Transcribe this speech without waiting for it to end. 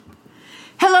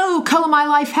Hello, Color My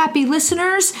Life Happy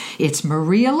listeners. It's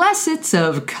Maria Lessitz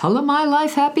of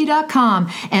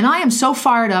ColorMyLifeHappy.com. And I am so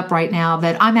fired up right now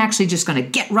that I'm actually just going to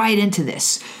get right into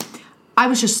this. I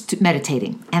was just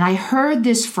meditating and I heard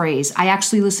this phrase. I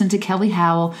actually listened to Kelly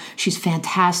Howell. She's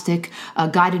fantastic,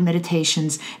 guided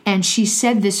meditations. And she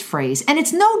said this phrase, and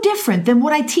it's no different than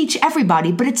what I teach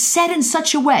everybody, but it's said in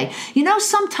such a way. You know,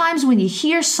 sometimes when you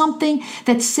hear something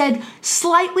that's said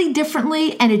slightly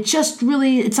differently and it just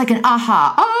really, it's like an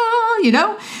aha, you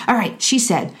know? All right, she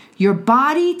said, your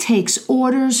body takes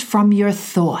orders from your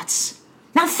thoughts.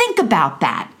 Now think about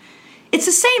that. It's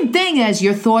the same thing as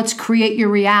your thoughts create your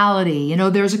reality. You know,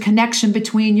 there's a connection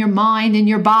between your mind and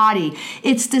your body.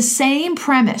 It's the same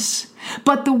premise.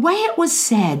 But the way it was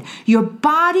said, your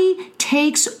body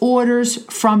takes orders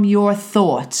from your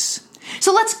thoughts.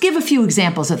 So let's give a few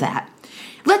examples of that.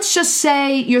 Let's just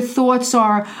say your thoughts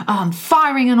are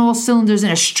firing on all cylinders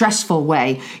in a stressful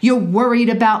way. You're worried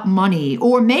about money,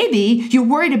 or maybe you're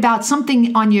worried about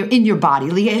something in your body.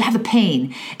 You have a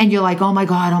pain, and you're like, oh my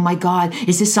God,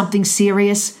 is this something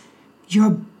serious? Your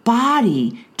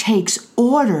body takes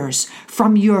orders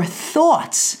from your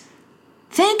thoughts.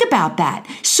 Think about that.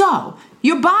 So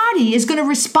your body is going to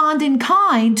respond in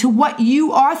kind to what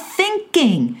you are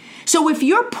thinking. So if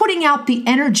you're putting out the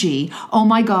energy, oh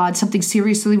my God, something's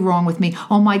seriously wrong with me.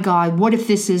 Oh my God, what if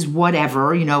this is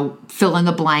whatever, fill in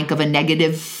the blank of a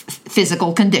negative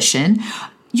physical condition,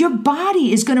 your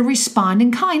body is going to respond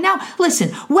in kind. Now, listen,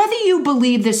 whether you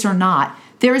believe this or not,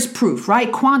 there is proof,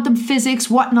 right? Quantum physics,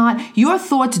 whatnot, your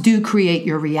thoughts do create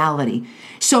your reality.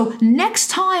 So next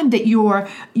time that you're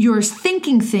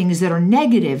thinking things that are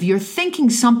negative, you're thinking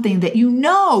something that you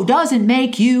know doesn't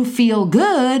make you feel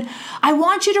good, I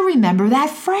want you to remember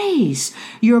that phrase.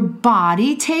 Your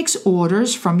body takes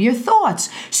orders from your thoughts.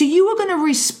 So you are going to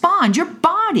respond. Your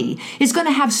body is going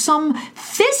to have some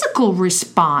physical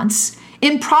response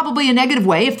in probably a negative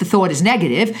way if the thought is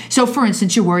negative. So for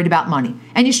instance, you're worried about money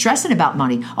and you're stressing about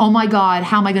money. Oh my God,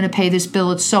 how am I going to pay this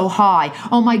bill? It's so high.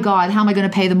 Oh my God, how am I going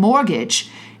to pay the mortgage?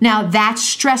 Now that's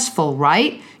stressful,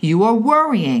 right? You are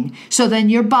worrying. So then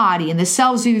your body and the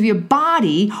cells of your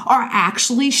body are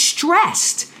actually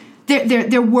stressed.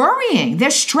 They're worrying. They're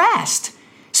stressed.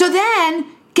 So then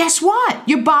guess what?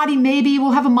 Your body maybe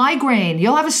will have a migraine.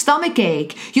 You'll have a stomach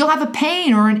ache. You'll have a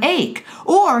pain or an ache.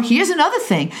 Or here's another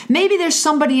thing. Maybe there's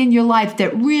somebody in your life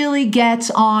that really gets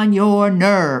on your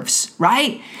nerves,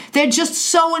 right? They're just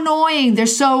so annoying. They're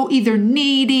so either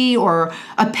needy or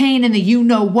a pain in the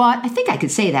you-know-what. I think I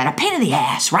could say that. A pain in the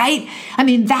ass, right? I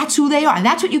mean, that's who they are. And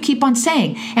that's what you keep on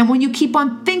saying. And when you keep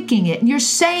on thinking it and you're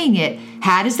saying it,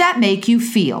 how does that make you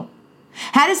feel?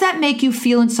 How does that make you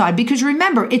feel inside? Because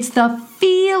remember, it's the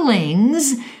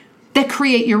feelings that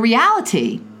create your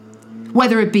reality,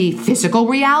 whether it be physical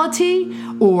reality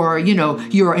or,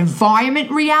 your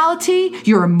environment reality,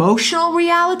 your emotional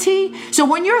reality. So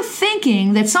when you're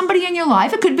thinking that somebody in your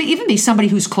life, it could even be somebody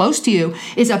who's close to you,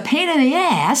 is a pain in the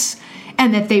ass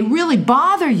and that they really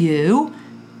bother you,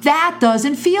 that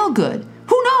doesn't feel good.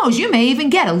 Who knows? You may even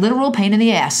get a literal pain in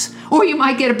the ass, or you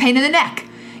might get a pain in the neck.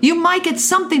 You might get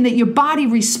something that your body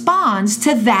responds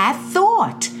to that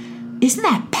thought. Isn't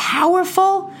that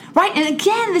powerful? Right? And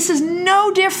again, this is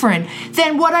no different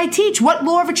than what I teach, what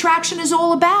law of attraction is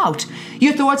all about.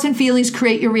 Your thoughts and feelings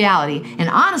create your reality. And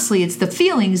honestly, it's the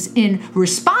feelings in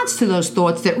response to those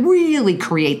thoughts that really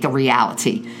create the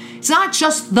reality. It's not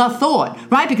just the thought,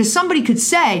 right? Because somebody could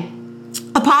say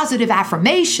a positive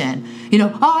affirmation,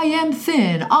 I am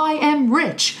thin, I am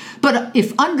rich. But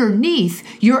if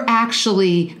underneath you're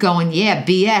actually going, yeah,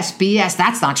 BS,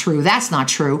 that's not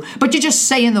true. But you're just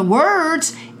saying the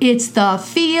words, it's the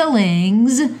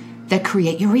feelings that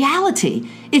create your reality.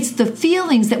 It's the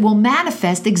feelings that will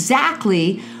manifest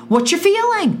exactly what you're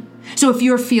feeling. So if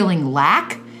you're feeling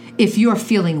lack, if you're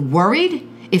feeling worried,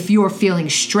 if you're feeling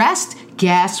stressed,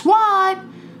 guess what?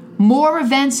 More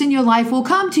events in your life will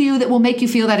come to you that will make you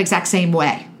feel that exact same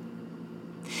way.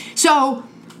 So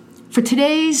for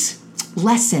today's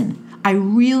lesson, I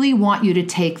really want you to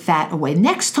take that away.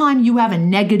 Next time you have a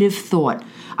negative thought,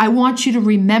 I want you to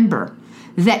remember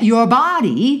that your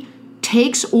body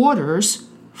takes orders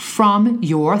from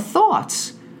your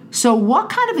thoughts. So what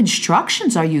kind of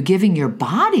instructions are you giving your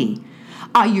body?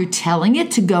 Are you telling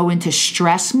it to go into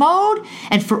stress mode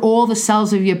and for all the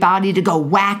cells of your body to go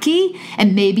wacky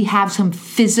and maybe have some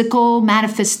physical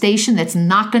manifestation that's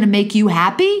not going to make you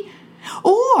happy?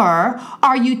 Or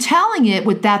are you telling it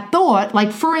with that thought,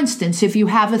 like for instance, if you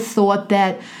have a thought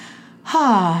that,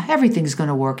 everything's going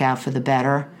to work out for the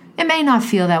better. It may not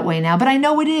feel that way now, but I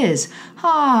know it is.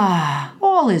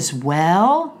 All is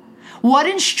well. What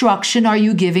instruction are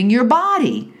you giving your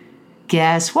body?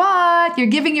 guess what? You're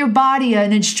giving your body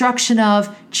an instruction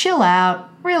of chill out,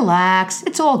 relax,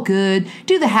 it's all good.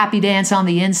 Do the happy dance on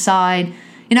the inside.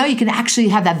 You can actually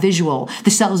have that visual. The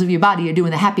cells of your body are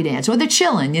doing the happy dance, or they're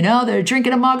chilling, they're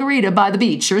drinking a margarita by the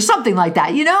beach or something like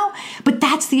that, But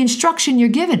that's the instruction you're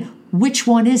given. Which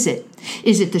one is it?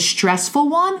 Is it the stressful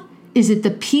one? Is it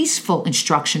the peaceful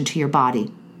instruction to your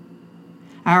body?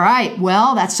 All right,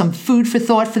 well, that's some food for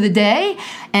thought for the day,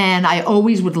 and I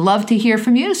always would love to hear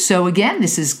from you. So again,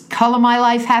 this is Color My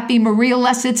Life Happy Maria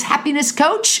Lessett's Happiness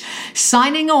Coach,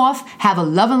 signing off. Have a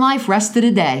loving life rest of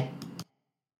the day.